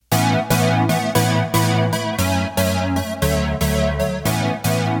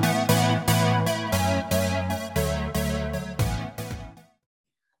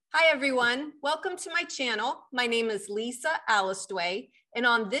everyone. Welcome to my channel. My name is Lisa Alistway, and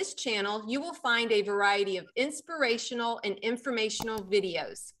on this channel, you will find a variety of inspirational and informational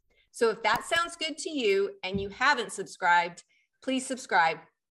videos. So if that sounds good to you and you haven't subscribed, please subscribe.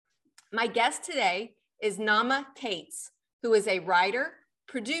 My guest today is Naama Kates, who is a writer,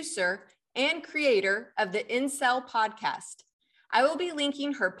 producer, and creator of the Incel Podcast. I will be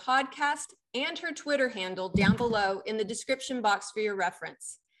linking her podcast and her Twitter handle down below in the description box for your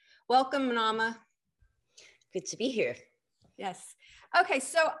reference. Welcome, Naama. Good to be here. Yes. Okay,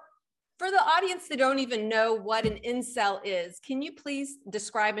 so for the audience that don't even know what an incel is, can you please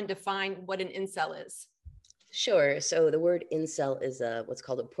describe and define what an incel is? Sure. So the word incel is what's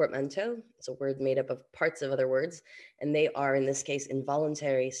called a portmanteau. It's a word made up of parts of other words, and they are, in this case,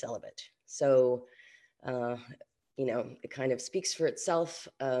 involuntary celibate. So, it kind of speaks for itself.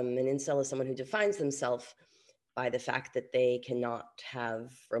 An incel is someone who defines themselves by the fact that they cannot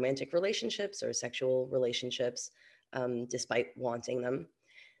have romantic relationships or sexual relationships, despite wanting them.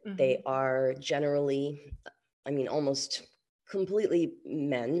 Mm-hmm. They are generally, almost completely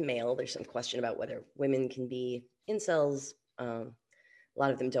male. There's some question about whether women can be incels. A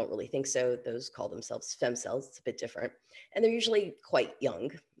lot of them don't really think so. Those call themselves femcels. It's a bit different. And they're usually quite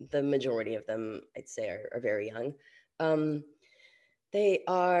young. The majority of them, I'd say, are very young. They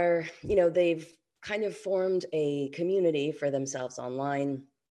are, they've kind of formed a community for themselves online.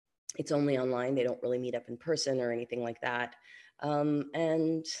 It's only online. They don't really meet up in person or anything like that.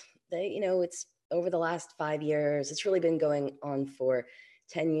 And they, it's over the last 5 years, it's really been going on for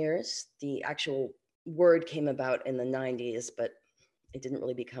 10 years. The actual word came about in the 90s, but it didn't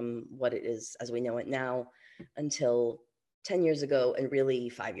really become what it is as we know it now until 10 years ago, and really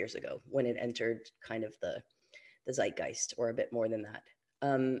 5 years ago when it entered kind of the zeitgeist, or a bit more than that.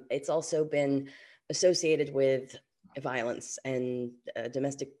 It's also been associated with violence and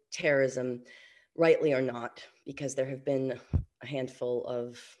domestic terrorism, rightly or not, because there have been a handful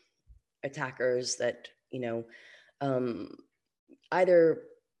of attackers that, either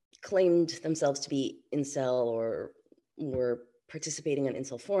claimed themselves to be incel or were participating on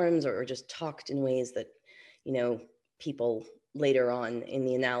incel forums, or just talked in ways that, people later on in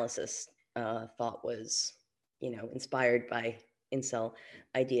the analysis thought was, inspired by incel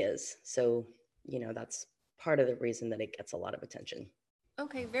ideas. So, that's part of the reason that it gets a lot of attention.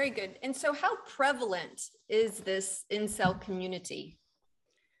 Okay, very good. And so how prevalent is this incel community?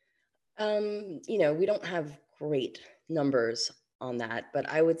 We don't have great numbers on that, but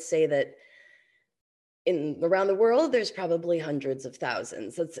I would say that around the world, there's probably hundreds of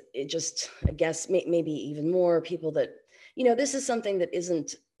thousands. I guess maybe even more people that, this is something that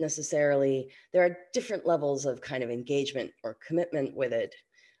isn't necessarily, there are different levels of kind of engagement or commitment with it.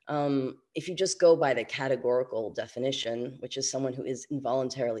 If you just go by the categorical definition, which is someone who is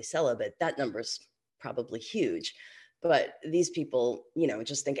involuntarily celibate, that number's probably huge. But these people,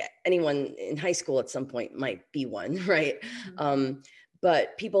 just think anyone in high school at some point might be one, right? Mm-hmm.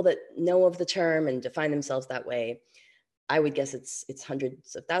 But people that know of the term and define themselves that way, I would guess it's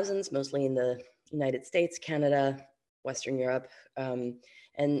hundreds of thousands, mostly in the United States, Canada, Western Europe.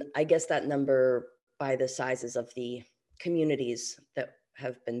 And I guess that number, by the sizes of the communities that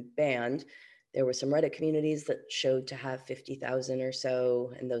have been banned, there were some Reddit communities that showed to have 50,000 or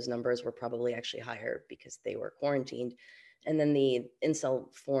so, and those numbers were probably actually higher because they were quarantined. And then the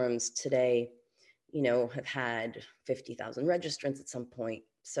incel forums today, have had 50,000 registrants at some point.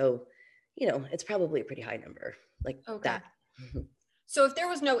 So, it's probably a pretty high number, like that. So if there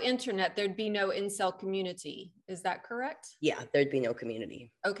was no internet, there'd be no incel community. Is that correct? Yeah, there'd be no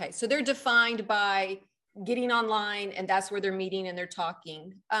community. Okay, so they're defined by getting online, and that's where they're meeting and they're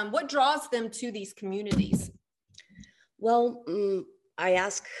talking. What draws them to these communities? Well, I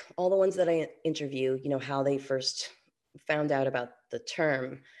ask all the ones that I interview, how they first found out about the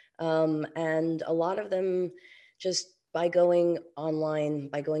term. And a lot of them just by going online,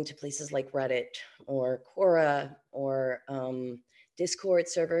 by going to places like Reddit or Quora or Discord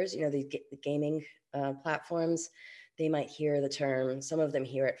servers, the gaming platforms, they might hear the term. Some of them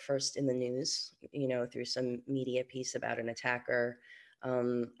hear it first in the news, through some media piece about an attacker.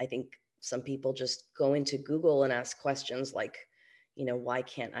 I think some people just go into Google and ask questions like, why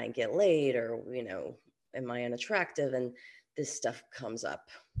can't I get laid? Or, am I unattractive? And this stuff comes up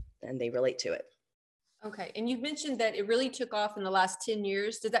and they relate to it. Okay. And you've mentioned that it really took off in the last 10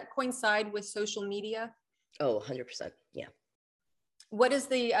 years. Does that coincide with social media? Oh, 100%. Yeah. What is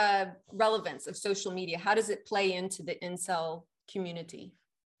the relevance of social media? How does it play into the incel community?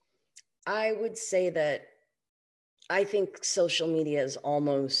 I would say that I think social media is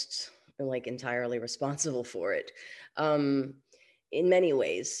almost like entirely responsible for it. in many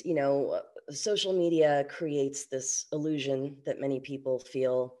ways, social media creates this illusion that many people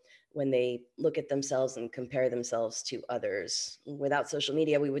feel when they look at themselves and compare themselves to others. Without social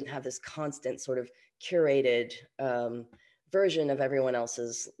media, we wouldn't have this constant sort of curated version of everyone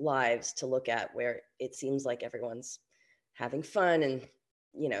else's lives to look at, where it seems like everyone's having fun and,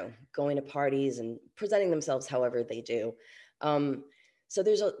 going to parties and presenting themselves however they do. So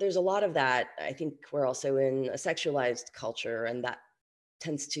there's a lot of that. I think we're also in a sexualized culture, and that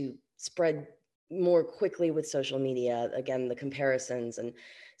tends to spread more quickly with social media. Again, the comparisons. And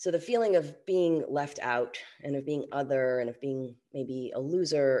so the feeling of being left out and of being other and of being maybe a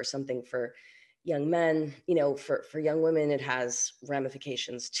loser or something for young men, for young women, it has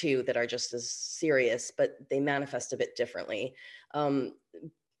ramifications too that are just as serious, but they manifest a bit differently.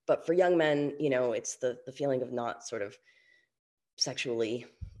 But for young men, it's the feeling of not sort of sexually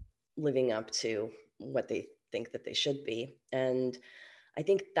living up to what they think that they should be. And I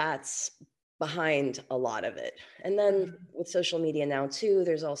think that's behind a lot of it. And then with social media now too,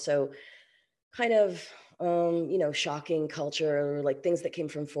 there's also kind of, shocking culture, like things that came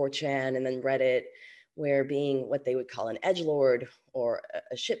from 4chan and then Reddit, where being what they would call an edgelord or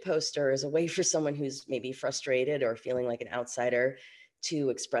a shit poster is a way for someone who's maybe frustrated or feeling like an outsider to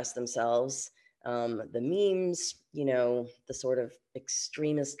express themselves. The memes, the sort of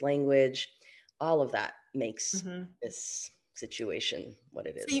extremist language, all of that makes this situation what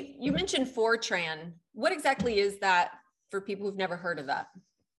it is. So you mentioned 4chan. What exactly is that for people who've never heard of that?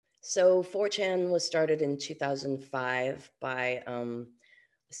 So 4chan was started in 2005 by a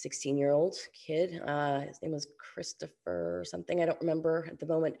 16-year-old kid. His name was Christopher or something. I don't remember at the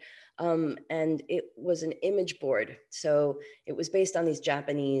moment. And it was an image board. So it was based on these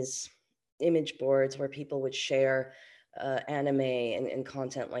Japanese image boards where people would share anime and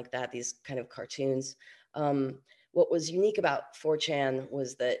content like that, these kind of cartoons. What was unique about 4chan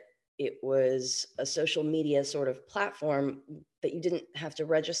was that it was a social media sort of platform that you didn't have to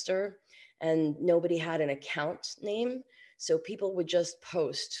register, and nobody had an account name. So people would just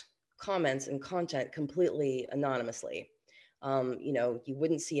post comments and content completely anonymously. You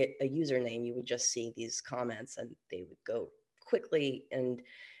wouldn't see a username, you would just see these comments and they would go quickly. And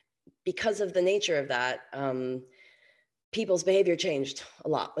because of the nature of that, people's behavior changed a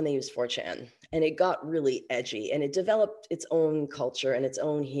lot when they used 4chan, and it got really edgy, and it developed its own culture and its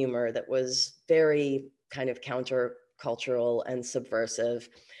own humor that was very kind of countercultural and subversive.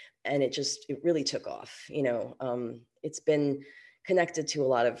 And it really took off. It's been connected to a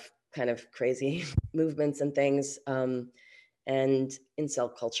lot of kind of crazy movements and things. And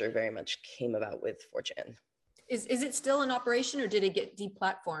incel culture very much came about with 4chan. Is it still in operation, or did it get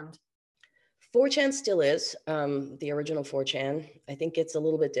deplatformed? 4chan still is the original 4chan. I think it's a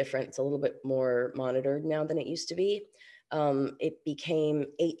little bit different. It's a little bit more monitored now than it used to be. It became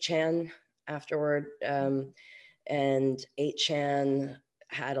 8chan afterward. And 8chan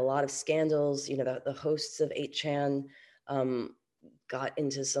had a lot of scandals. The hosts of 8chan got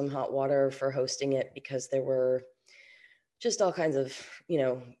into some hot water for hosting it because there were just all kinds of,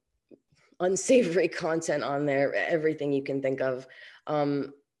 unsavory content on there, everything you can think of.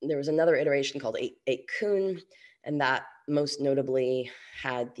 There was another iteration called 8kun, and that most notably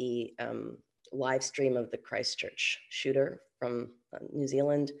had the live stream of the Christchurch shooter from New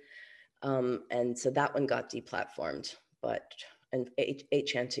Zealand. And so that one got deplatformed, and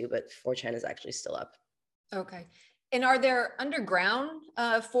 8chan too, but 4chan is actually still up. Okay. And are there underground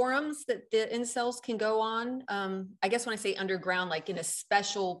forums that the incels can go on? I guess when I say underground, like in a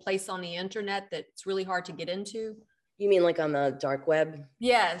special place on the internet that's really hard to get into? You mean like on the dark web?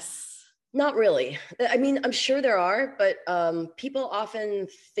 Yes. Not really. I mean, I'm sure there are, but people often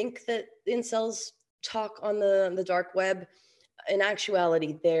think that incels talk on the dark web. In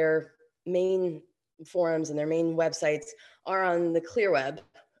actuality, their main forums and their main websites are on the clear web.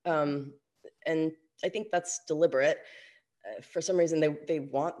 And I think that's deliberate. For some reason, they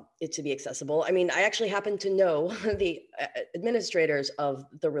want it to be accessible. I mean, I actually happen to know the administrators of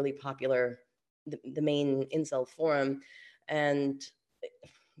the really popular, the main incel forum, and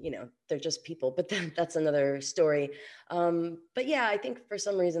they're just people, but that's another story. But yeah, I think for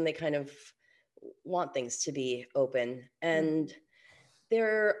some reason they kind of want things to be open. And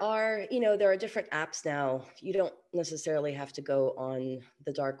there are different apps now. You don't necessarily have to go on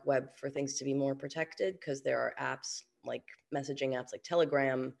the dark web for things to be more protected, because there are apps like messaging apps like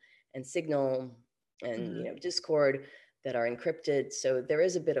Telegram and Signal and Discord that are encrypted. So there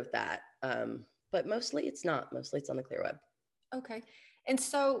is a bit of that. But mostly it's not. Mostly it's on the clear web. Okay. And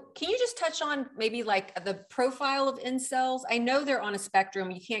so can you just touch on maybe like the profile of incels? I know they're on a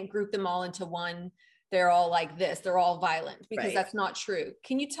spectrum. You can't group them all into one they're all like this, they're all violent, because Right. that's not true.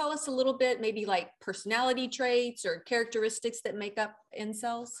 Can you tell us a little bit, maybe like personality traits or characteristics that make up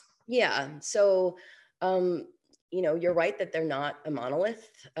incels? Yeah. So, you're right that they're not a monolith.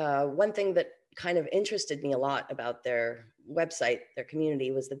 One thing that kind of interested me a lot about their website, their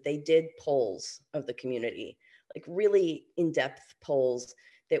community, was that they did polls of the community, like really in-depth polls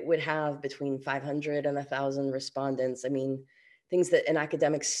that would have between 500 and 1,000 respondents. I mean, things that an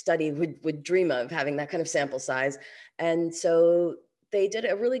academic study would dream of, having that kind of sample size. And so they did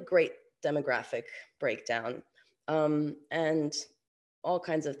a really great demographic breakdown. And all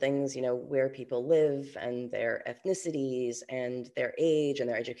kinds of things, where people live and their ethnicities and their age and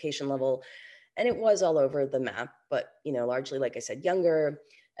their education level. And it was all over the map, but, largely, like I said, younger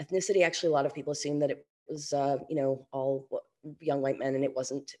ethnicity. Actually, a lot of people assume that it was, all young white men, and it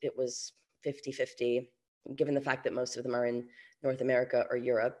wasn't. It was 50-50, given the fact that most of them are in North America or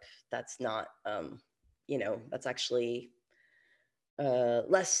Europe. That's not, that's actually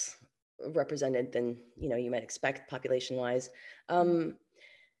less represented than you might expect population wise,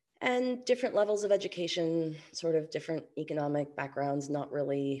 and different levels of education, sort of different economic backgrounds, not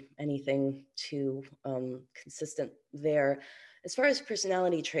really anything too consistent there. As far as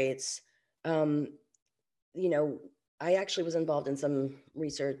personality traits, um, I actually was involved in some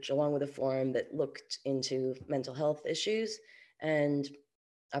research along with a forum that looked into mental health issues, and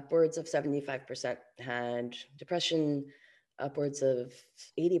upwards of 75% had depression, upwards of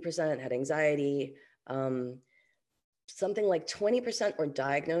 80% had anxiety. Something like 20% were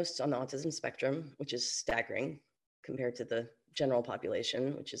diagnosed on the autism spectrum, which is staggering compared to the general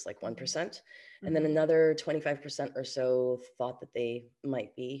population, which is like 1%. And then another 25% or so thought that they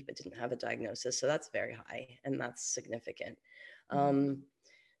might be, but didn't have a diagnosis. So that's very high, and that's significant.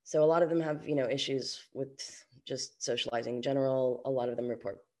 So a lot of them have, issues with just socializing in general. A lot of them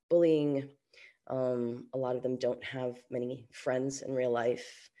report bullying. A lot of them don't have many friends in real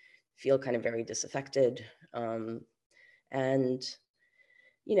life, feel kind of very disaffected. And,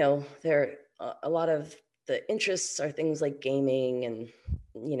 there a lot of the interests are things like gaming and,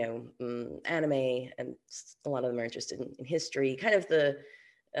 anime, and a lot of them are interested in history, kind of the,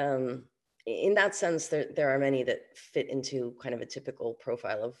 in that sense, there are many that fit into kind of a typical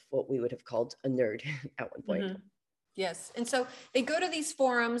profile of what we would have called a nerd at one point. Yes. And so they go to these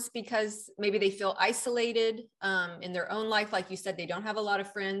forums because maybe they feel isolated in their own life. Like you said, they don't have a lot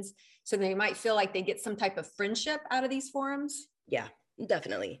of friends. So they might feel like they get some type of friendship out of these forums. Yeah,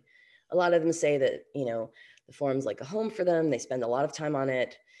 definitely. A lot of them say that, the forum's like a home for them. They spend a lot of time on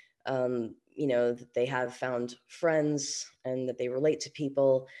it. That they have found friends and that they relate to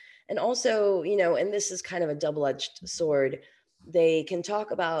people. And also, and this is kind of a double-edged sword, they can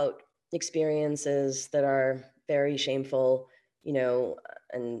talk about experiences that are very shameful,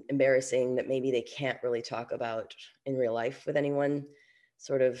 and embarrassing, that maybe they can't really talk about in real life with anyone,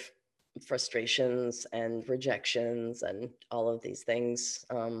 sort of frustrations and rejections and all of these things,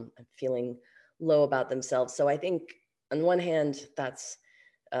 feeling low about themselves. So I think on one hand, that's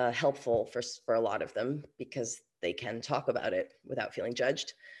helpful for a lot of them because they can talk about it without feeling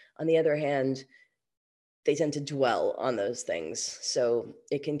judged. On the other hand, they tend to dwell on those things. So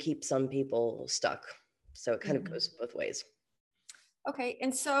it can keep some people stuck. So it kind of goes both ways. Okay.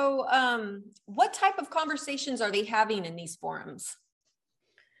 And so what type of conversations are they having in these forums?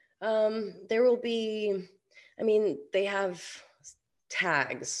 There will be, they have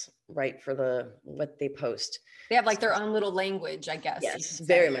tags, right, for what they post. They have like their own little language, I guess. Yes,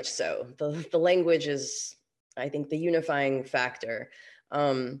 very much so. The language is, I think, the unifying factor.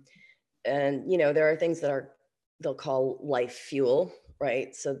 And, there are things that they'll call life fuel,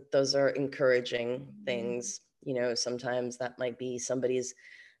 right? So those are encouraging things. Sometimes that might be somebody's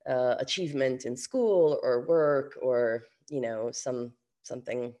achievement in school or work, or,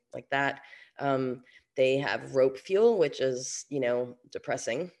 something like that. They have rope fuel, which is,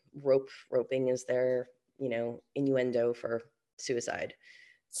 depressing. Roping is their, innuendo for suicide.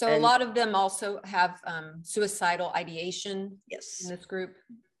 So a lot of them also have suicidal ideation. Yes. In this group.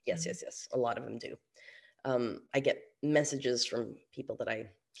 Yes. A lot of them do. I get messages from people that I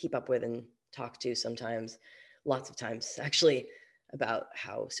keep up with and talk to sometimes, lots of times actually, about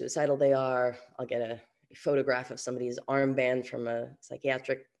how suicidal they are. I'll get a photograph of somebody's armband from a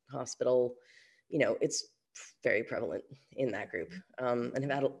psychiatric hospital. It's very prevalent in that group, and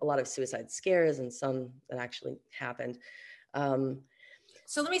have had a lot of suicide scares, and some that actually happened.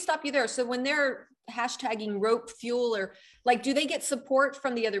 So let me stop you there. So when they're hashtagging rope fuel, or like, do they get support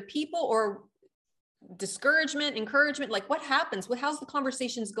from the other people, or discouragement, encouragement? Like, what happens? How's the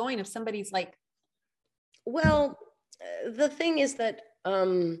conversations going if somebody's like? Well, the thing is that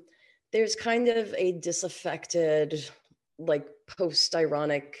there's kind of a disaffected, like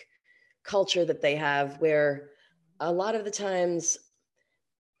post-ironic culture that they have where a lot of the times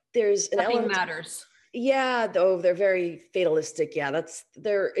there's an Nothing element. matters. Yeah, though they're very fatalistic. Yeah, that's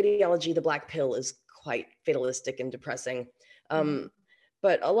their ideology. The black pill is quite fatalistic and depressing. Mhm.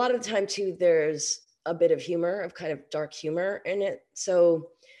 But a lot of the time too, there's a bit of humor, of kind of dark humor in it.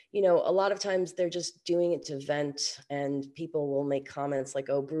 So, a lot of times they're just doing it to vent, and people will make comments like,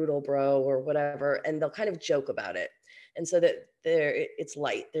 "Oh, brutal, bro," or whatever, and they'll kind of joke about it. And so that it's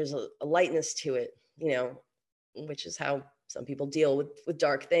light. There's a lightness to it, which is how some people deal with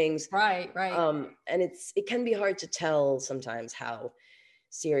dark things. Right, right. And it can be hard to tell sometimes how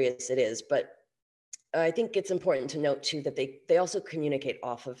serious it is, but I think it's important to note too that they also communicate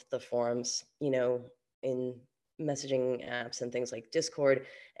off of the forums, in messaging apps and things like Discord,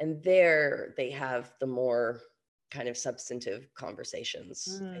 and there they have the more kind of substantive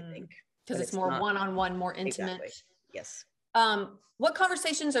conversations, I think, Because when it's it's more not one-on-one, more intimate. exactly. Yes. What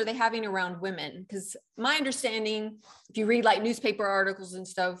conversations are they having around women? Because my understanding, if you read like newspaper articles and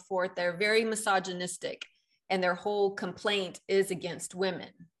so forth, they're very misogynistic, and their whole complaint is against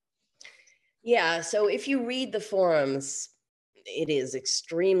women. Yeah. So if you read the forums, it is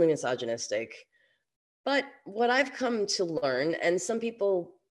extremely misogynistic. But what I've come to learn, and some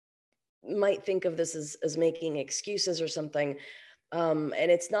people might think of this as making excuses or something,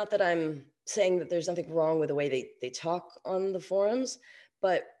 and it's not that I'm saying that there's nothing wrong with the way they talk on the forums,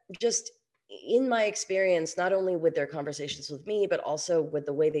 but just in my experience, not only with their conversations with me, but also with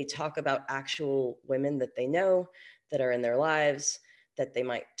the way they talk about actual women that they know, that are in their lives, that they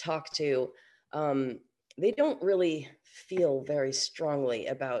might talk to, um, they don't really feel very strongly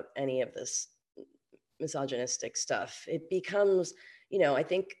about any of this misogynistic stuff. It becomes, I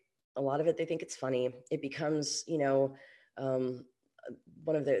think a lot of it, they think it's funny. It becomes, um,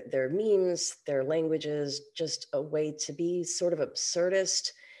 one of their memes, their languages, just a way to be sort of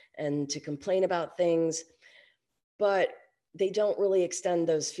absurdist and to complain about things. But they don't really extend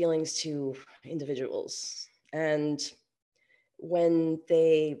those feelings to individuals. And when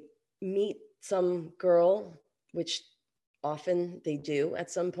they meet some girl, which often they do at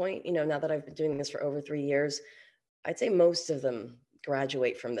some point, now that I've been doing this for over 3 years, I'd say most of them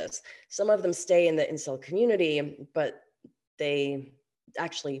graduate from this. Some of them stay in the incel community, but they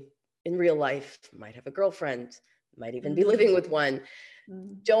actually in real life might have a girlfriend, might even be living with one,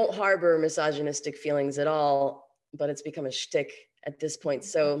 don't harbor misogynistic feelings at all, but it's become a shtick at this point.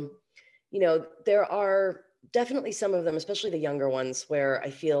 So, there are definitely some of them, especially the younger ones, where I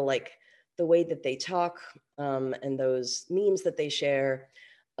feel like the way that they talk, and those memes that they share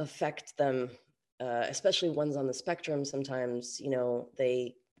affect them, especially ones on the spectrum. Sometimes,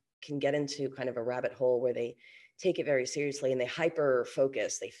 they can get into kind of a rabbit hole where they take it very seriously and they hyper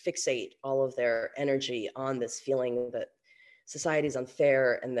focus, they fixate all of their energy on this feeling that society is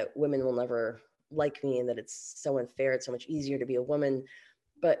unfair and that women will never like me and that it's so unfair, it's so much easier to be a woman.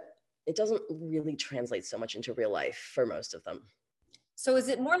 But it doesn't really translate so much into real life for most of them. So is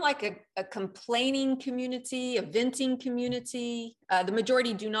it more like a complaining community, a venting community? The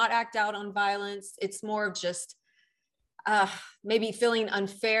majority do not act out on violence. It's more of just maybe feeling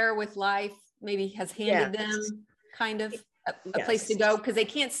unfair with life, maybe has handed them kind of a place to go because they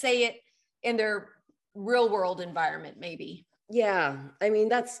can't say it in their real world environment, maybe. Yeah, I mean,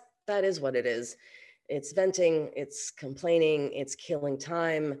 that is what it is. It's venting, it's complaining, it's killing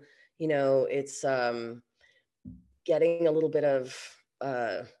time, it's getting a little bit of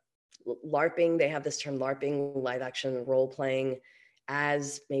LARPing. They have this term LARPing, live action role playing,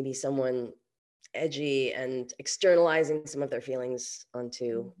 as maybe someone edgy and externalizing some of their feelings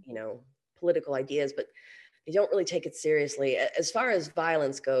onto, political ideas, but they don't really take it seriously. As far as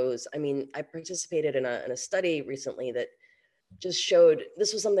violence goes, I mean, I participated in a study recently that just showed,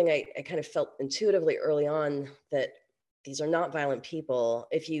 this was something I kind of felt intuitively early on, that these are not violent people.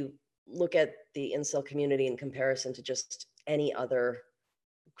 If you look at the incel community in comparison to just any other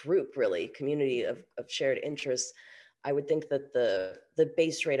group, really, community of shared interests, I would think that the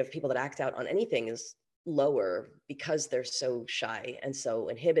base rate of people that act out on anything is lower because they're so shy and so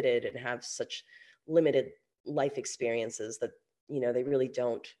inhibited and have such limited life experiences that, they really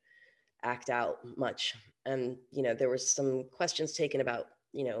don't act out much. And, there were some questions taken about,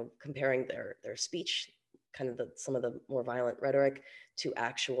 comparing their speech, kind of some of the more violent rhetoric, to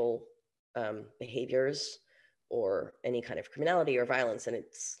actual behaviors or any kind of criminality or violence, and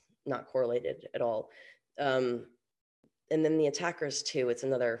it's not correlated at all. And then the attackers too, it's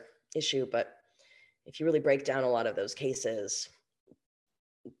another issue, but if you really break down a lot of those cases,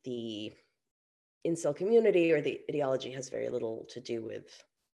 the incel community or the ideology has very little to do with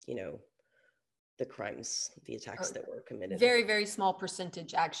the crimes, the attacks that were committed. Very, very small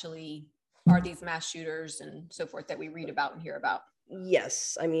percentage actually are these mass shooters and so forth that we read about and hear about.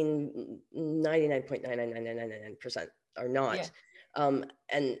 Yes. I mean, 99.99999% are not. Yeah.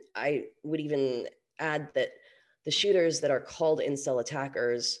 And I would even add that the shooters that are called incel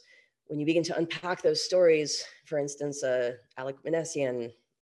attackers, when you begin to unpack those stories, for instance, Alec Manassian,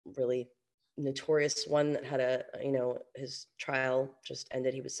 really notorious one that had his trial just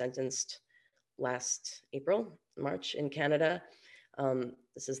ended. He was sentenced last March in Canada.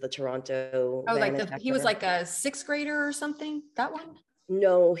 This is the Toronto. Oh, he was like a sixth grader or something. That one?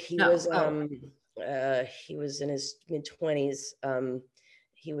 No, he was in his mid-20s.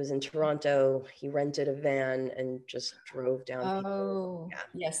 He was in Toronto. He rented a van and just drove down. Oh,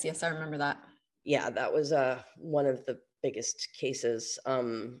 yeah. Yes, I remember that. Yeah, that was one of the biggest cases.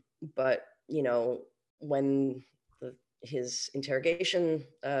 But when his interrogation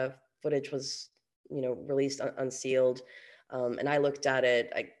footage was released unsealed, and I looked at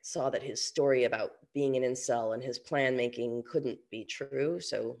it, I saw that his story about being an incel and his plan making couldn't be true.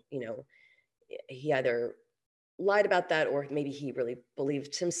 So he either lied about that or maybe he really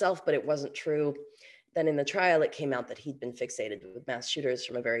believed himself, but it wasn't true. Then in the trial, it came out that he'd been fixated with mass shooters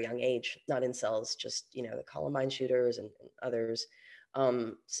from a very young age, not incels, just the Columbine shooters and others.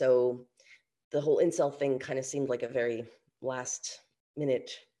 So the whole incel thing kind of seemed like a very last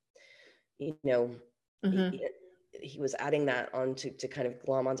minute, Mm-hmm. he was adding that on to kind of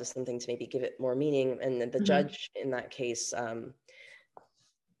glom onto something to maybe give it more meaning. And the Mm-hmm. judge in that case,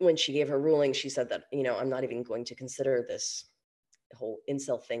 when she gave her ruling, she said that, I'm not even going to consider this whole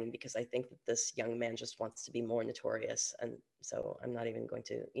incel thing because I think that this young man just wants to be more notorious. And so I'm not even going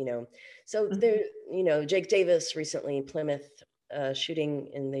to, so Mm-hmm. there, Jake Davis recently, Plymouth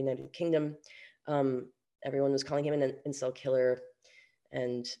shooting in the United Kingdom. Everyone was calling him an incel killer.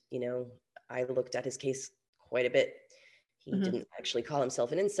 And, I looked at his case quite a bit. He Mm-hmm. didn't actually call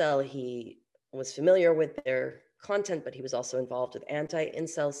himself an incel. He was familiar with their content, but he was also involved with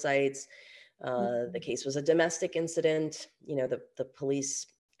anti-incel sites. The case was a domestic incident. The police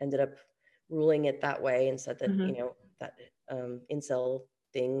ended up ruling it that way and said that, Mm-hmm. that incel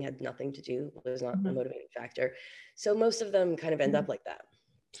thing had nothing to do, was not Mm-hmm. a motivating factor. So most of them kind of end Mm-hmm. up like that.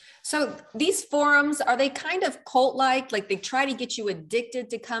 So these forums, are they kind of cult-like? Like they try to get you addicted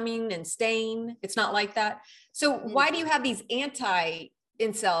to coming and staying? It's not like that. So why do you have these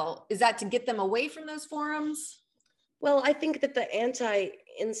anti-incel? Is that to get them away from those forums? Well, I think that the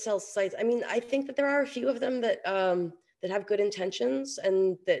anti-incel sites, I think that there are a few of them that that have good intentions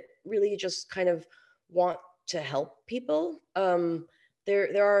and that really just kind of want to help people.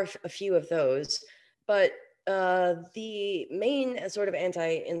 There are a few of those, but the main sort of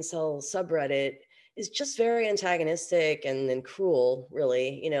anti-incel subreddit is just very antagonistic and cruel,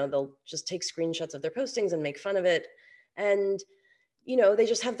 really. They'll just take screenshots of their postings and make fun of it. And they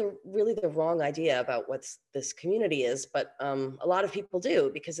just have the wrong idea about what this community is, but a lot of people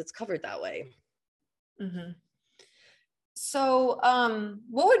do because it's covered that way. Mm-hmm. So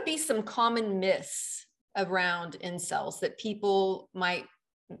what would be some common myths around incels that people might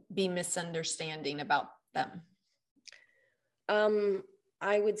be misunderstanding about them?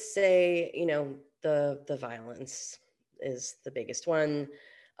 I would say, the violence is the biggest one.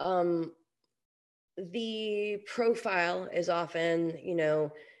 The profile is often,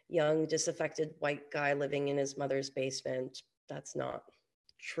 young, disaffected white guy living in his mother's basement. That's not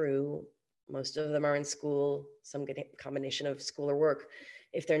true. Most of them are in school, some combination of school or work.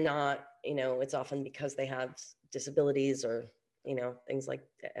 If they're not, it's often because they have disabilities or, things like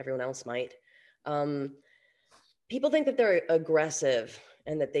everyone else might. People think that they're aggressive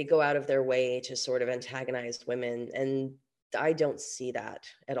and that they go out of their way to sort of antagonize women. And I don't see that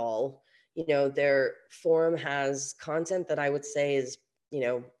at all. Their forum has content that I would say is,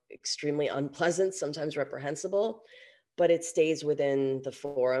 extremely unpleasant, sometimes reprehensible, but it stays within the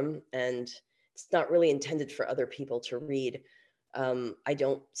forum and it's not really intended for other people to read. I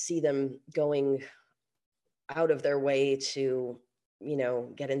don't see them going out of their way to,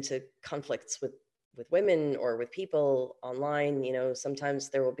 get into conflicts with women or with people online. Sometimes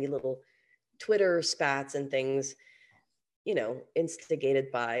there will be little Twitter spats and things,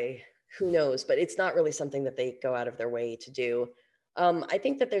 instigated by who knows, but it's not really something that they go out of their way to do. I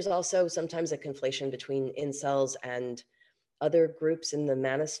think that there's also sometimes a conflation between incels and other groups in the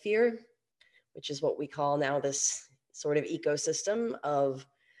manosphere, which is what we call now this sort of ecosystem of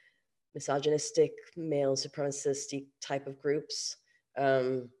misogynistic, male supremacist type of groups.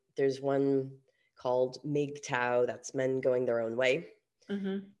 There's one called MGTOW, that's men going their own way.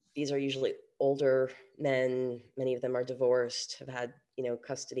 Mm-hmm. These are usually older men. Many of them are divorced, have had,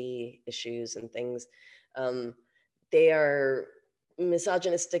 custody issues and things. They are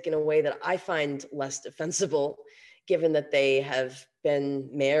misogynistic in a way that I find less defensible, given that they have been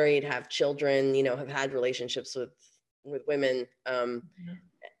married, have children, have had relationships with women.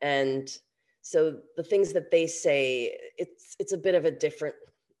 And so the things that they say, it's a bit of a different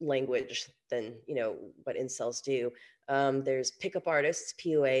language than, what incels do. There's pickup artists,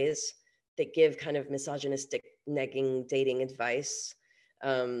 PUAs, that give kind of misogynistic, negging dating advice.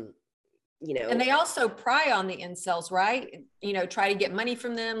 And they also pry on the incels, right? Try to get money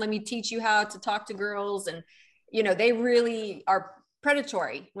from them. Let me teach you how to talk to girls. And, they really are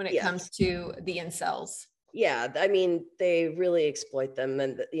predatory when it comes to the incels. Yeah. I mean, they really exploit them,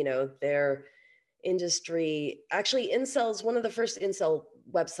 and, their industry, actually incels, one of the first incel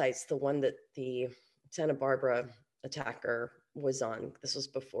websites, the one that the Santa Barbara attacker was on, this was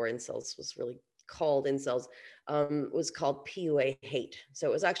before incels was really called incels, was called PUA Hate. So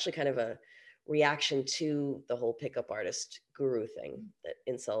it was actually kind of a reaction to the whole pickup artist guru thing, that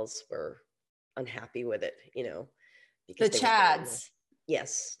incels were unhappy with it, because the chads.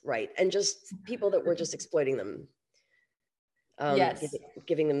 Yes, right. And just people that were just exploiting them.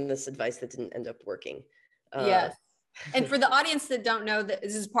 Giving them this advice that didn't end up working. Yes. And for the audience that don't know, that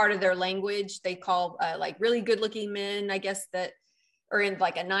this is part of their language, they call like really good looking men, I guess, that are in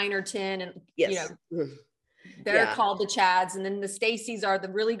like a 9 or 10, and they're called the chads. And then the Stacys are the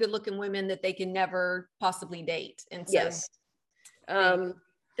really good looking women that they can never possibly date. And so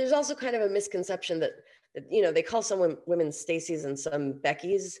there's also kind of a misconception that they call some women Stacys and some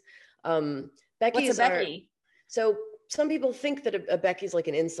Beckys. What's a Becky? So some people think that a Becky's like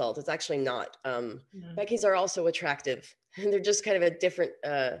an insult. It's actually not. Beckys are also attractive, and they're just kind of a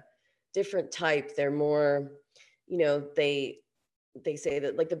different type. They're more, they say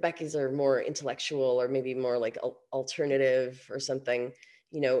that like the Beckys are more intellectual, or maybe more like alternative or something,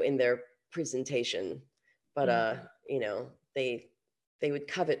 in their presentation. But they would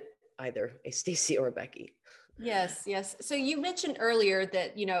covet either a Stacy or a Becky. Yes. So you mentioned earlier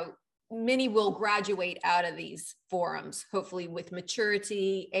that, many will graduate out of these forums, hopefully with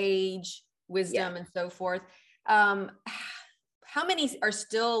maturity, age, wisdom, and so forth. How many are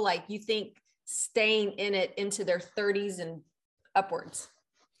still, like, you think, staying in it into their 30s and upwards?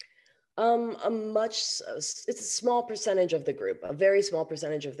 It's a small percentage of the group, a very small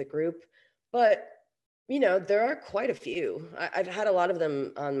percentage of the group, but there are quite a few. I've had a lot of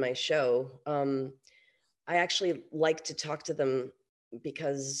them on my show. I actually like to talk to them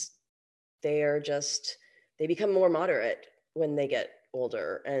because they become more moderate when they get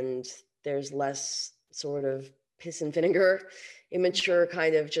older, and there's less sort of piss and vinegar, immature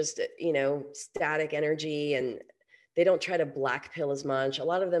kind of just, static energy, and they don't try to black pill as much. A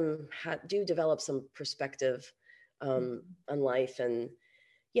lot of them do develop some perspective on life. And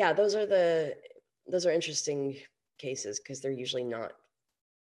those are interesting cases, because they're usually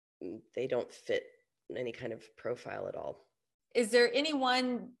they don't fit any kind of profile at all. Is there any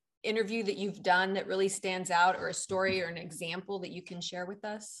one interview that you've done that really stands out, or a story or an example that you can share with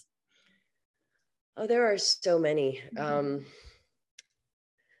us? Oh, there are so many. I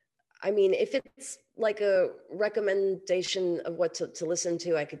mean, if it's like a recommendation of what to listen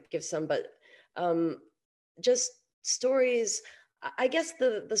to, I could give some, but just stories. I guess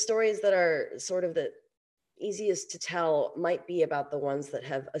the stories that are sort of the easiest to tell might be about the ones that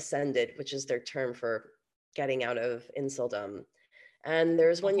have ascended, which is their term for getting out of inceldom. And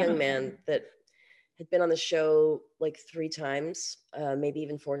there's one young man that had been on the show like 3 times, maybe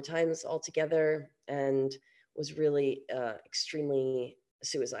even 4 times altogether, and was really extremely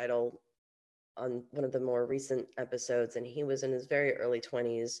suicidal on one of the more recent episodes. And he was in his very early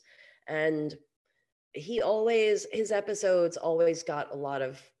 20s. And his episodes always got a lot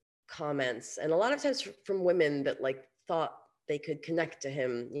of comments, and a lot of times from women that like thought they could connect to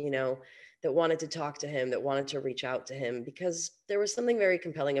him, that wanted to talk to him, that wanted to reach out to him, because there was something very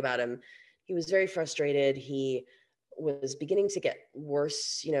compelling about him. He was very frustrated. He was beginning to get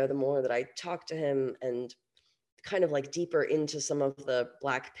worse, the more that I talked to him, and kind of like deeper into some of the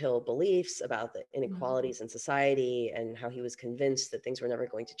black pill beliefs about the inequalities in society, and how he was convinced that things were never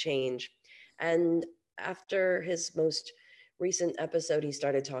going to change. And after his most recent episode, he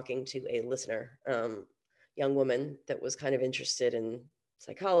started talking to a listener, young woman that was kind of interested in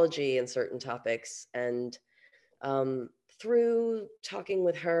psychology and certain topics. And through talking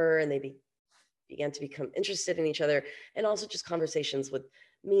with her, and they began to become interested in each other, and also just conversations with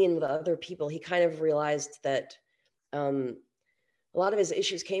me and with other people, he kind of realized that a lot of his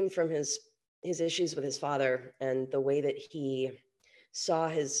issues came from his issues with his father, and the way that he saw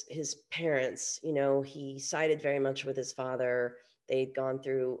his parents. He sided very much with his father. they'd gone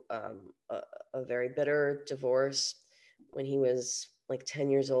through a very bitter divorce when he was like 10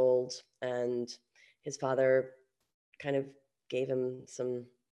 years old, and his father kind of gave him some,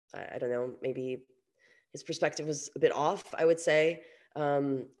 I don't know, maybe his perspective was a bit off, I would say.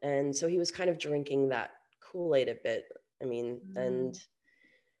 And so he was kind of drinking that Kool-Aid a bit. I mean, and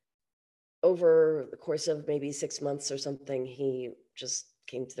over the course of maybe 6 months or something, he just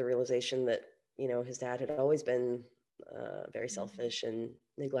came to the realization that, his dad had always been very selfish and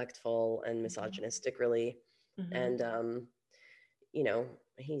neglectful and misogynistic, really. And,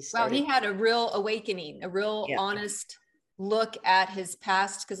 he started. Well, he had a real awakening, a real honest look at his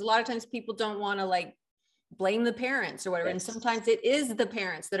past, because a lot of times people don't want to like blame the parents or whatever. And sometimes it is the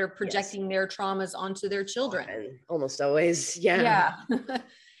parents that are projecting their traumas onto their children. And almost always. Yeah.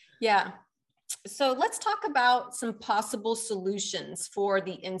 Yeah. So let's talk about some possible solutions for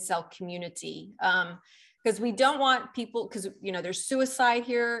the incel community. Because we don't want people, because there's suicide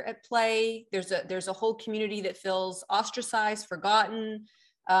here at play. There's a whole community that feels ostracized, forgotten,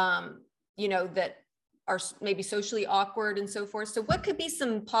 that are maybe socially awkward and so forth. So what could be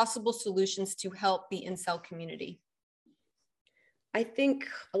some possible solutions to help the incel community? I think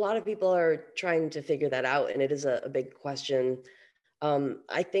a lot of people are trying to figure that out, and it is a big question.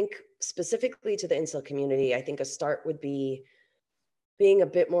 I think specifically to the incel community, I think a start would be being a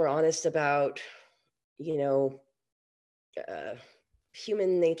bit more honest about,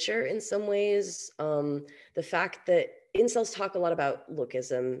 human nature in some ways. The fact that incels talk a lot about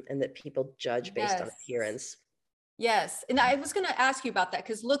lookism and that people judge based on appearance. Yes. And I was going to ask you about that,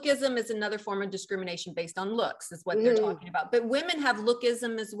 because lookism is another form of discrimination based on looks, is what they're talking about. But women have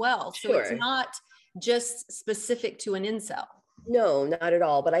lookism as well. So it's not just specific to an incel. No, not at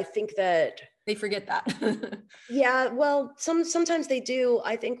all. But I think that they forget that. Yeah, well, sometimes they do.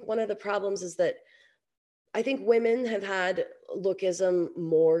 I think one of the problems is that I think women have had lookism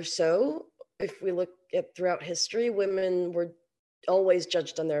more so. If we look at throughout history, women were always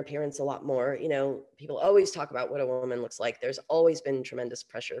judged on their appearance a lot more. People always talk about what a woman looks like. There's always been tremendous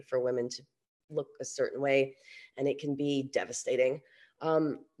pressure for women to look a certain way, and it can be devastating.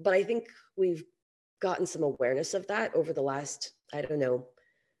 But I think we've gotten some awareness of that over the last, I don't know,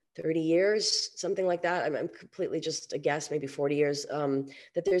 30 years, something like that. I'm completely just a guess, maybe 40 years,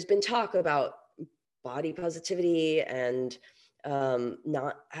 that there's been talk about body positivity and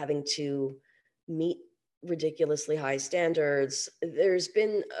not having to meet ridiculously high standards. There's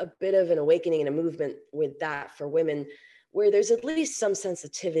been a bit of an awakening and a movement with that for women, where there's at least some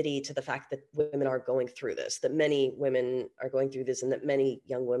sensitivity to the fact that women are going through this, that many women are going through this, and that many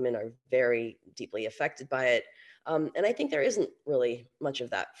young women are very deeply affected by it. And I think there isn't really much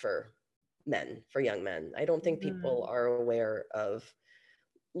of that for men, for young men. I don't think people are aware of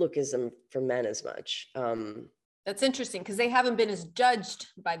lookism for men as much. That's interesting, because they haven't been as judged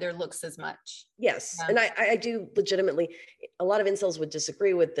by their looks as much. Yes. And I do legitimately, a lot of incels would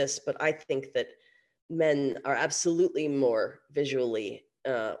disagree with this, but I think that men are absolutely more visually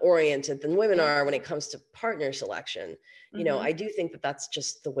oriented than women are when it comes to partner selection. I do think that that's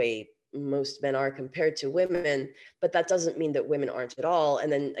just the way most men are compared to women, but that doesn't mean that women aren't at all.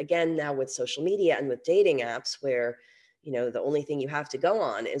 And then again, now with social media and with dating apps, where, the only thing you have to go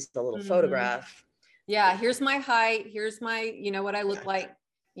on is the little photograph. Yeah. Here's my height. Here's my, what I look like.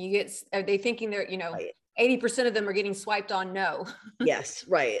 Are they thinking they're, 80% of them are getting swiped on no. Yes,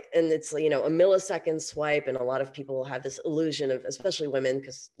 right. And it's, a millisecond swipe. And a lot of people have this illusion of, especially women,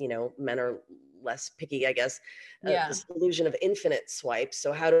 because, men are less picky, I guess, this illusion of infinite swipes.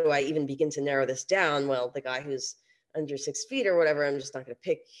 So how do I even begin to narrow this down? Well, the guy who's under 6 feet or whatever, I'm just not going to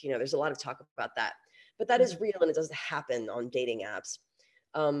pick, there's a lot of talk about that, but that is real, and it doesn't happen on dating apps.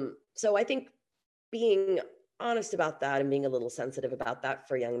 So I think being honest about that and being a little sensitive about that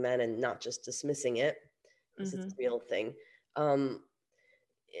for young men, and not just dismissing it, because it's a real thing.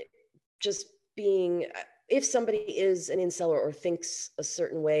 Just being, if somebody is an incel or thinks a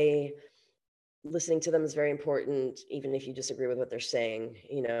certain way, listening to them is very important, even if you disagree with what they're saying,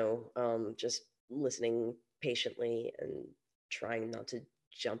 just listening patiently and trying not to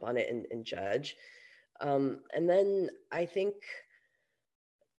jump on it and judge. And then I think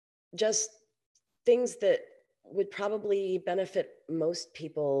just things that would probably benefit most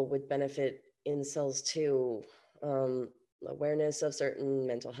people would benefit incels too. Awareness of certain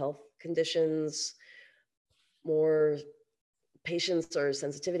mental health conditions, more patience or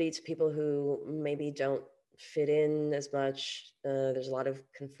sensitivity to people who maybe don't fit in as much. There's a lot of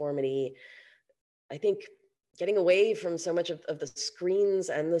conformity. I think getting away from so much of the screens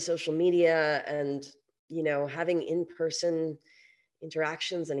and the social media, and having in-person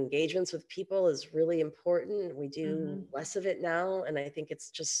interactions and engagements with people is really important. We do Mhm. less of it now, and I think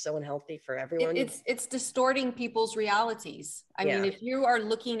it's just so unhealthy for everyone. It's distorting people's realities. I mean, Yeah. if you are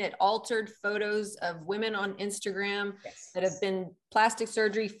looking at altered photos of women on Instagram Yes. that have been plastic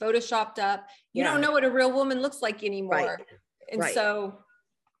surgery, photoshopped up, you Yeah. don't know what a real woman looks like Right. anymore. And Right. so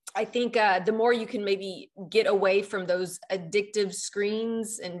I think the more you can maybe get away from those addictive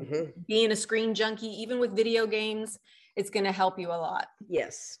screens and being a screen junkie, even with video games, it's going to help you a lot.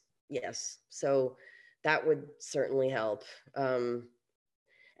 Yes. Yes. So that would certainly help. And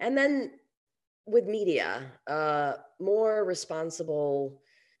then with media, more responsible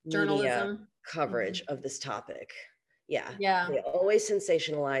media Journalism. coverage of this topic. Yeah. Yeah. They always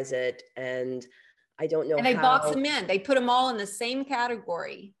sensationalize it. And I don't know And they box how. them in. They put them all in the same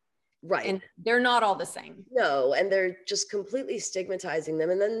category. Right. And they're not all the same. No, and they're just completely stigmatizing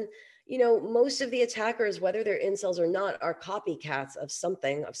them. And then, most of the attackers, whether they're incels or not, are copycats of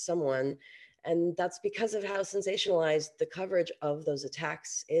something, of someone. And that's because of how sensationalized the coverage of those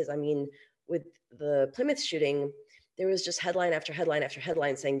attacks is. I mean, with the Plymouth shooting, there was just headline after headline after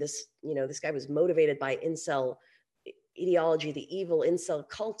headline saying this, this guy was motivated by incel ideology, the evil incel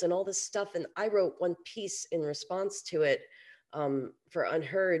cult, and all this stuff. And I wrote one piece in response to it for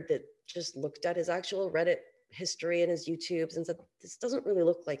Unheard that just looked at his actual Reddit history and his YouTubes and said, this doesn't really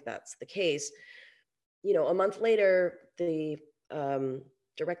look like that's the case. A month later, the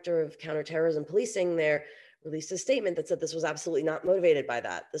director of counterterrorism policing there released a statement that said this was absolutely not motivated by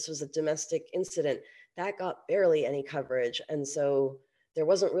that. This was a domestic incident. That got barely any coverage. And so there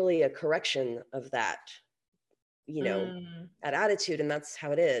wasn't really a correction of that, that attitude. And that's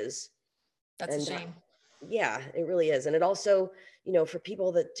how it is. That's a shame. Yeah, it really is. And it also, for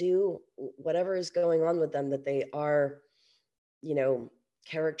people that do whatever is going on with them, that they are,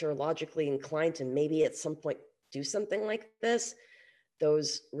 characterologically inclined to maybe at some point do something like this,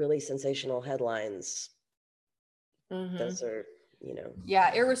 those really sensational headlines, those are,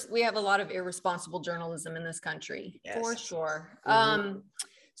 Yeah, we have a lot of irresponsible journalism in this country, for sure.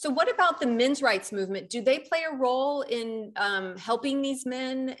 So what about the men's rights movement? Do they play a role in helping these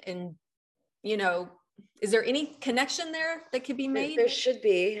men? And, is there any connection there that could be made? There should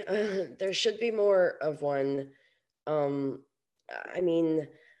be. There should be more of one. I mean,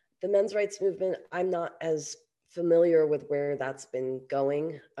 the men's rights movement, I'm not as familiar with where that's been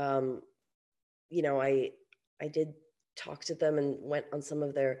going. I did talk to them and went on some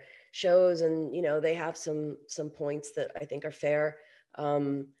of their shows, and they have some points that I think are fair.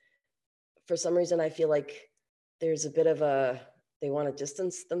 For some reason, I feel like there's a bit of they want to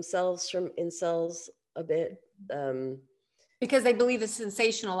distance themselves from incels a bit. Because they believe it's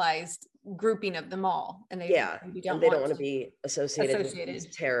sensationalized grouping of them all, and they don't want to be associated with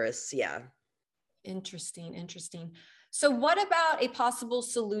these terrorists. Yeah. Interesting. So what about a possible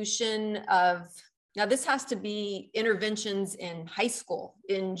solution of, now this has to be interventions in high school,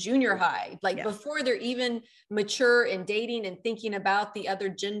 in junior high, like before they're even mature and dating and thinking about the other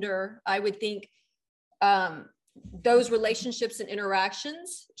gender. I would think those relationships and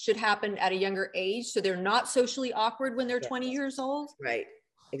interactions should happen at a younger age, so they're not socially awkward when they're 20 years old. Right.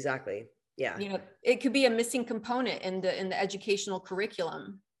 Exactly. Yeah. It could be a missing component in the educational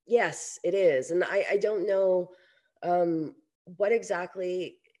curriculum. Yes, it is. And I don't know what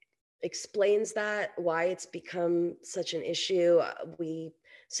exactly explains that, why it's become such an issue. We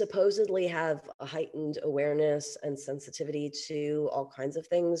supposedly have a heightened awareness and sensitivity to all kinds of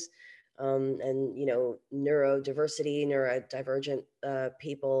things. And, neurodivergent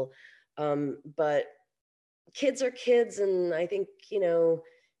people. But kids are kids. And I think,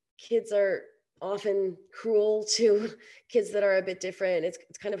 kids are often cruel to kids that are a bit different. It's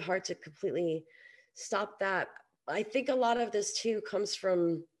kind of hard to completely stop that. I think a lot of this too comes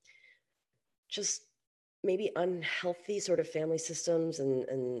from just maybe unhealthy sort of family systems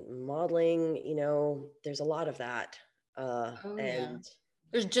and modeling. There's a lot of that.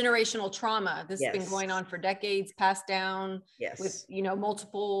 There's generational trauma. This has been going on for decades, passed down with,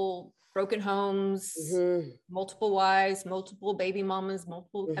 multiple broken homes, multiple wives, multiple baby mamas,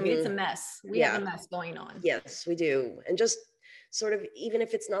 I mean, it's a mess. We have a mess going on. Yes, we do. And just sort of, even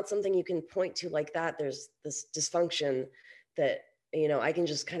if it's not something you can point to like that, there's this dysfunction that, I can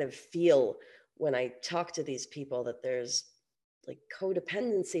just kind of feel when I talk to these people, that there's like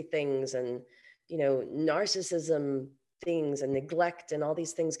codependency things and, narcissism things and neglect and all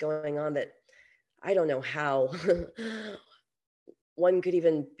these things going on that I don't know how one could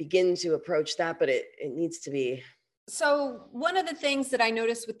even begin to approach that, but it needs to be. So one of the things that I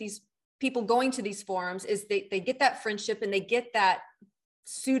noticed with these people going to these forums is they get that friendship and they get that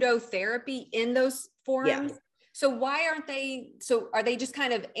pseudo therapy in those forums. So why aren't they, so are they just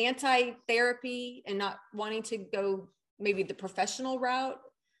kind of anti-therapy and not wanting to go maybe the professional route?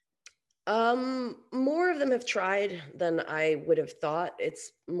 More of them have tried than I would have thought.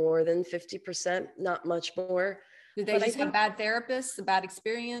 It's more than 50%, not much more. Did they But I just have think, bad therapists, a bad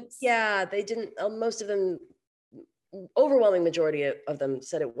experience? yeah, they didn't, most of them, overwhelming majority of them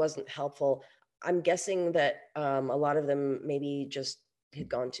said it wasn't helpful. I'm guessing that a lot of them maybe just had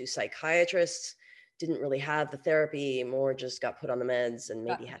gone to psychiatrists, didn't really have the therapy, more just got put on the meds and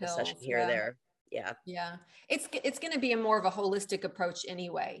Got maybe the had a session pills. here or Yeah. there. Yeah. Yeah. It's going to be a more of a holistic approach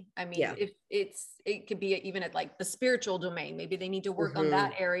anyway. I mean, Yeah. if it could be even at like the spiritual domain, maybe they need to work on Hmm.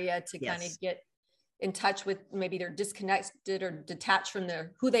 that area to kind of Yes. get in touch with, maybe they're disconnected or detached from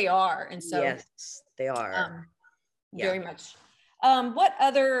who they are. And so, Yes, they are. um, Yeah. very much. What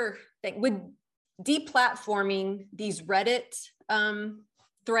other thing would deplatforming these Reddit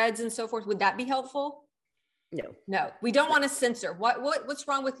threads and so forth, would that be helpful? No. No, we don't want to censor. What's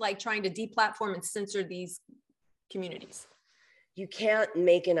wrong with like trying to deplatform and censor these communities? You can't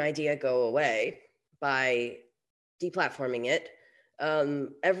make an idea go away by deplatforming it.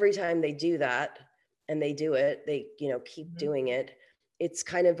 Every time they do that, and they do it, they keep doing it. It's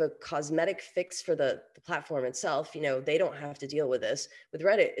kind of a cosmetic fix for the platform itself. They don't have to deal with this. With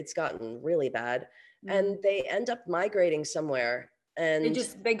Reddit, it's gotten really bad, and they end up migrating somewhere. And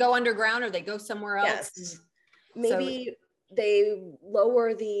They go underground or they go somewhere else. yes, So maybe they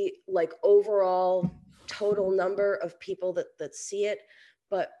lower the overall total number of people that see it,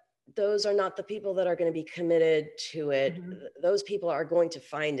 but those are not the people that are going to be committed to it. Those people are going to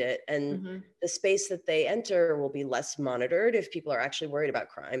find it, and the space that they enter will be less monitored. If people are actually worried about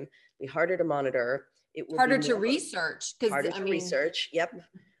crime, it'll be harder to monitor. It will harder be to research, because harder to research. Yep.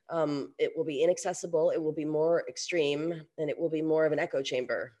 It will be inaccessible. It will be more extreme, and it will be more of an echo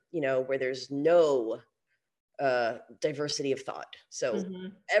chamber, where there's no diversity of thought. So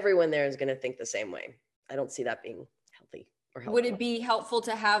everyone there is going to think the same way. I don't see that being healthy or helpful. Would it be helpful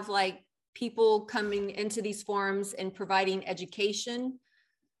to have like people coming into these forums and providing education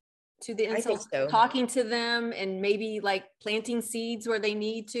to the I think incels, so. talking to them and maybe like planting seeds where they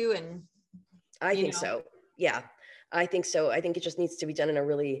need to? And I think so. Yeah, I think so. I think it just needs to be done in a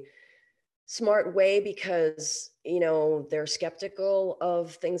really smart way, because they're skeptical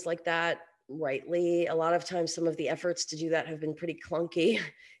of things like that, rightly. A lot of times some of the efforts to do that have been pretty clunky,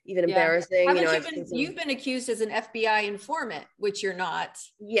 even embarrassing. You've been accused as an FBI informant, which you're not.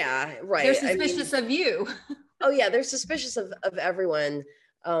 Yeah, right. They're suspicious of you. Oh yeah, they're suspicious of everyone.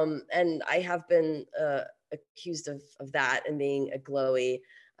 And I have been accused of that and being a glowy.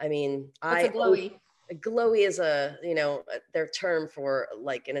 I mean, What's a glowy? A glowy is their term for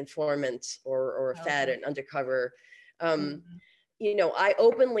like an informant or a fed, an undercover. I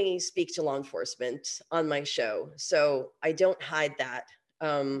openly speak to law enforcement on my show, so I don't hide that.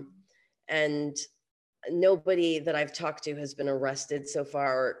 And nobody that I've talked to has been arrested so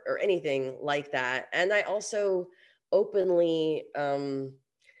far or anything like that. And I also openly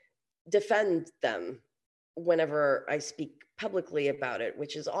defend them whenever I speak publicly about it,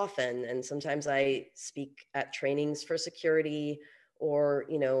 which is often. And sometimes I speak at trainings for security or,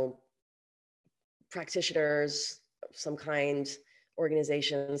 practitioners of some kind,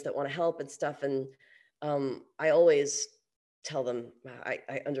 organizations that want to help and stuff. And I always tell them,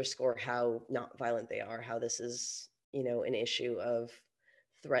 I underscore how not violent they are, how this is, an issue of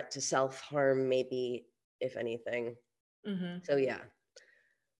threat to self-harm, maybe, if anything. So yeah.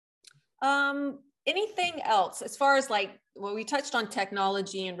 Anything else as far as we touched on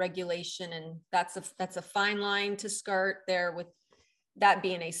technology and regulation, and that's a fine line to skirt there, with that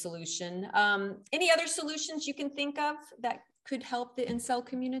being a solution. Any other solutions you can think of that could help the incel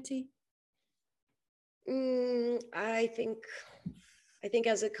community? I think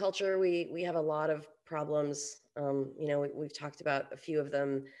as a culture, we have a lot of problems. We've talked about a few of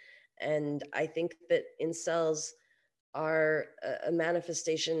them, and I think that incels are a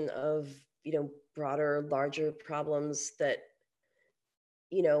manifestation of, broader, larger problems that,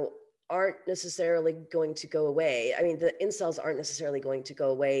 aren't necessarily going to go away. I mean, the incels aren't necessarily going to go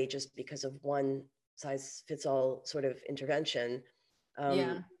away just because of one size fits all sort of intervention.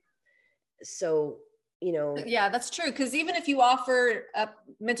 Yeah. So, Yeah, that's true. Because even if you offer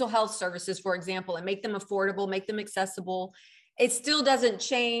mental health services, for example, and make them affordable, make them accessible, it still doesn't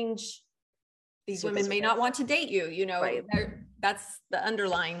change. These women may not want to date you, Right. That's the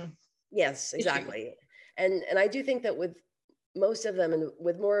underlying. Yes, exactly. And I do think that with most of them, and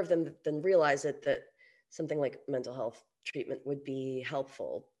with more of them than realize it, that something like mental health treatment would be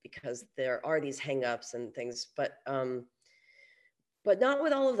helpful, because there are these hangups and things, but not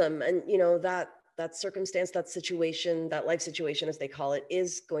with all of them. And that that circumstance, that situation, that life situation, as they call it,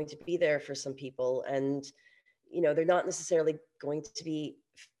 is going to be there for some people. And, they're not necessarily going to be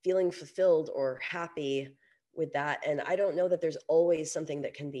feeling fulfilled or happy with that. And I don't know that there's always something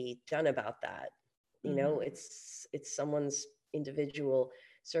that can be done about that. It's someone's individual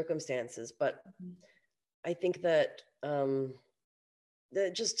circumstances, but I think that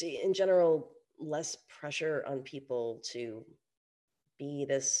just in general, less pressure on people to be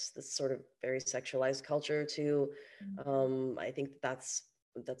this sort of very sexualized culture too. I think that's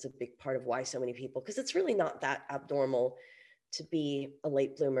a big part of why so many people, because it's really not that abnormal to be a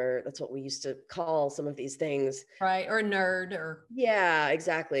late bloomer. That's what we used to call some of these things. Right. Or a nerd or. Yeah,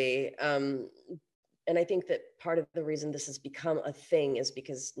 exactly. And I think that part of the reason this has become a thing is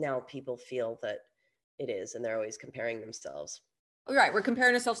because now people feel that it is, and they're always comparing themselves. Right. We're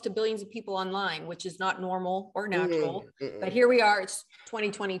comparing ourselves to billions of people online, which is not normal or natural, Mm-hmm. but here we are, it's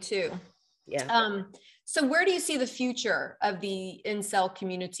 2022. Yeah. So where do you see the future of the incel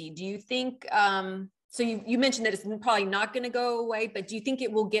community? Do you think, so you mentioned that it's probably not going to go away, but do you think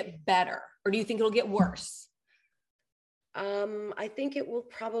it will get better, or do you think it'll get worse? I think it will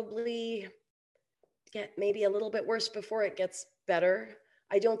probably get maybe a little bit worse before it gets better.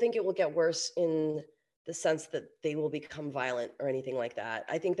 I don't think it will get worse in the sense that they will become violent or anything like that.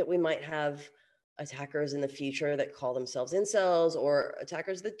 I think that we might have attackers in the future that call themselves incels, or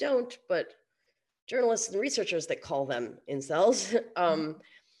attackers that don't, but journalists and researchers that call them incels.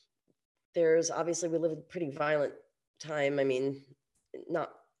 There's obviously, we live in a pretty violent time. I mean,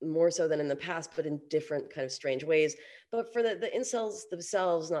 not more so than in the past, but in different kind of strange ways. But for the incels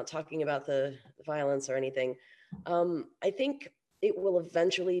themselves, not talking about the violence or anything, I think it will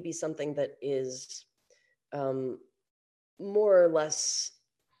eventually be something that is more or less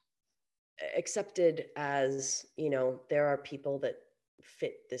accepted as, there are people that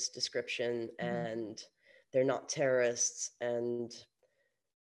fit this description, and they're not terrorists, and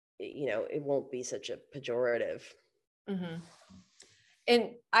it won't be such a pejorative. And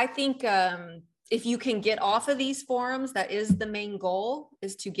I think if you can get off of these forums, that is the main goal,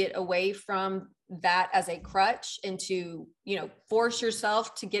 is to get away from that as a crutch, and to force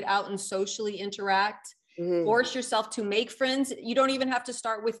yourself to get out and socially interact. Force yourself to make friends. You don't even have to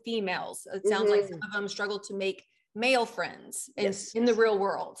start with females. It sounds like some of them struggle to make male friends in the real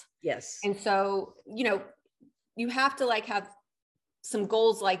world. Yes. And so, you have to have some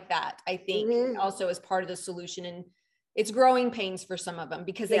goals like that, I think, also as part of the solution. And it's growing pains for some of them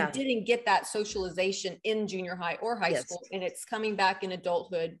because they didn't get that socialization in junior high or high school, and it's coming back in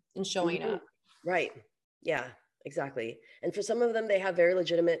adulthood and showing up. Right. Yeah, exactly. And for some of them, they have very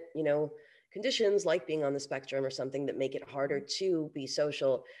legitimate, conditions like being on the spectrum or something that make it harder to be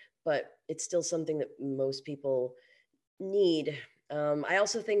social, but it's still something that most people need. I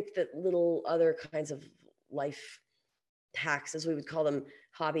also think that little other kinds of life hacks, as we would call them,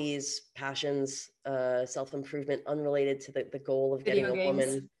 hobbies, passions, self-improvement, unrelated to the goal of getting a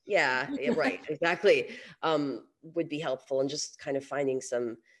woman. Yeah, right, exactly. Would be helpful, and just kind of finding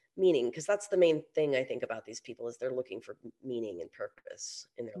some meaning, because that's the main thing I think about these people, is they're looking for meaning and purpose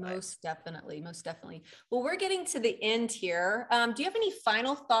in their lives. Most definitely. Well, we're getting to the end here. Do you have any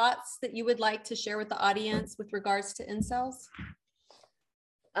final thoughts that you would like to share with the audience with regards to incels?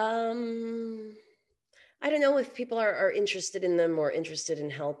 I don't know if people are interested in them or interested in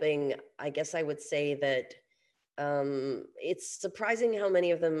helping. I guess I would say that it's surprising how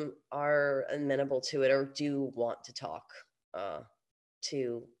many of them are amenable to it, or do want to talk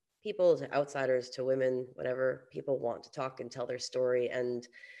to people, to outsiders, to women, whatever. People want to talk and tell their story, and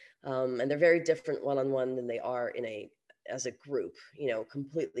they're very different one-on-one than they are as a group,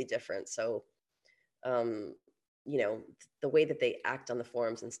 completely different. So the way that they act on the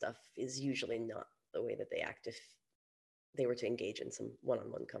forums and stuff is usually not the way that they act if they were to engage in some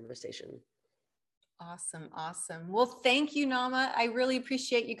one-on-one conversation. Awesome. Well, thank you, Naama. I really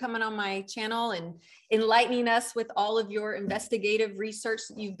appreciate you coming on my channel and enlightening us with all of your investigative research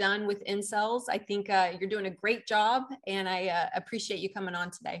that you've done with incels. I think you're doing a great job, and I appreciate you coming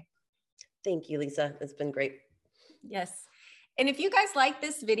on today. Thank you, Lisa. It's been great. Yes. And if you guys like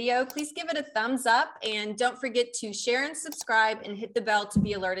this video, please give it a thumbs up, and don't forget to share and subscribe and hit the bell to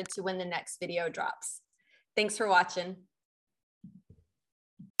be alerted to when the next video drops. Thanks for watching.